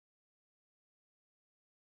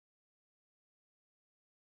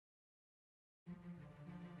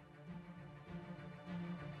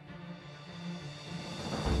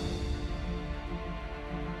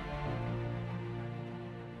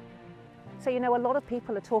So, you know, a lot of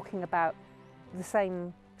people are talking about the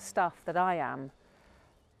same stuff that I am,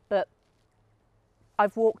 but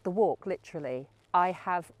I've walked the walk, literally. I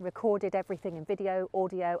have recorded everything in video,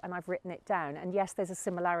 audio, and I've written it down. And yes, there's a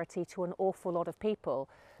similarity to an awful lot of people,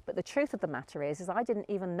 but the truth of the matter is I didn't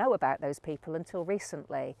even know about those people until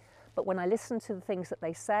recently. But when I listen to the things that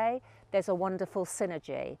they say, there's a wonderful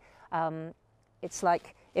synergy. It's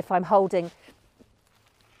like if I'm holding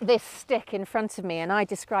this stick in front of me and I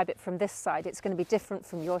describe it from this side, it's going to be different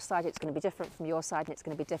from your side, it's going to be different from your side, and it's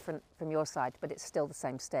going to be different from your side, but it's still the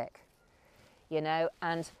same stick, you know?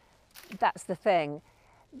 And that's the thing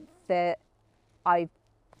that I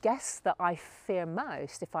guess that I fear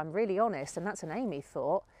most, if I'm really honest, and that's an Amy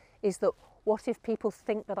thought, is that what if people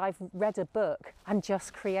think that I've read a book and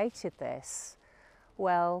just created this?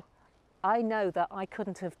 Well, I know that I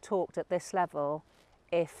couldn't have talked at this level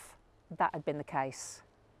if that had been the case.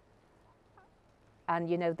 And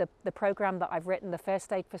you know, the program that I've written, the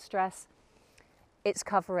First Aid for Stress, it's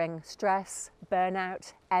covering stress,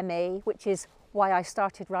 burnout, ME, which is why I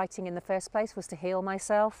started writing in the first place, was to heal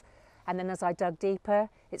myself. And then as I dug deeper,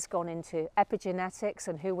 it's gone into epigenetics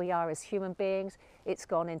and who we are as human beings. It's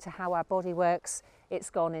gone into how our body works. It's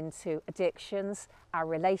gone into addictions, our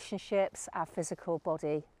relationships, our physical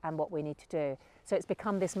body, and what we need to do. So it's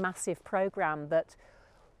become this massive program that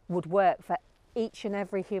would work for each and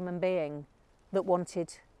every human being that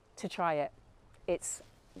wanted to try it. It's,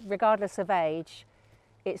 regardless of age,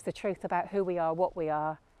 it's the truth about who we are, what we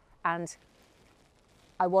are. And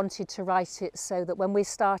I wanted to write it so that when we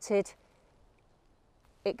started,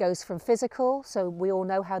 it goes from physical, so we all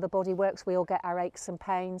know how the body works, we all get our aches and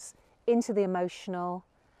pains, into the emotional,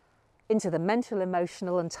 into the mental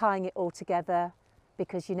emotional, and tying it all together,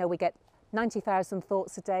 because you know we get 90,000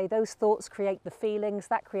 thoughts a day. Those thoughts create the feelings,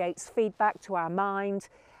 that creates feedback to our mind,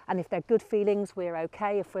 and if they're good feelings, we're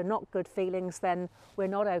okay. If we're not good feelings, then we're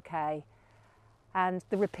not okay. And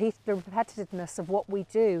the repetitiveness of what we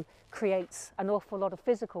do creates an awful lot of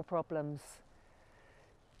physical problems.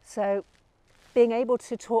 So being able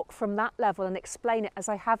to talk from that level and explain it as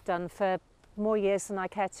I have done for more years than I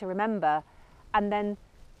care to remember, and then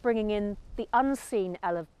bringing in the unseen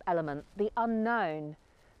element, the unknown,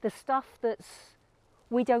 the stuff that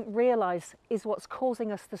we don't realise is what's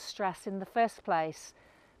causing us the stress in the first place,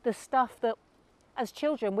 the stuff that as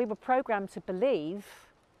children we were programmed to believe,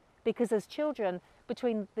 because as children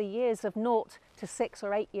between the years of 0 to 6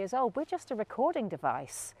 or 8 years old, we're just a recording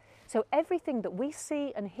device. So everything that we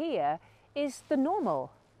see and hear is the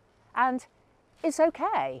normal, and it's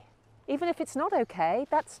okay. Even if it's not okay,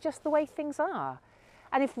 that's just the way things are.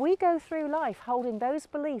 And if we go through life holding those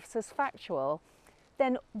beliefs as factual,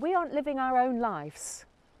 then we aren't living our own lives.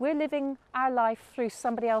 We're living our life through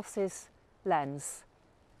somebody else's lens.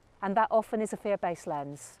 And that often is a fear-based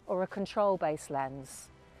lens or a control-based lens.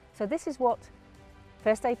 So this is what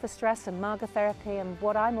First Aid for Stress and Marga Therapy and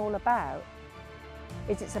what I'm all about,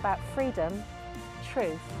 is it's about freedom,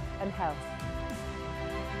 truth and health.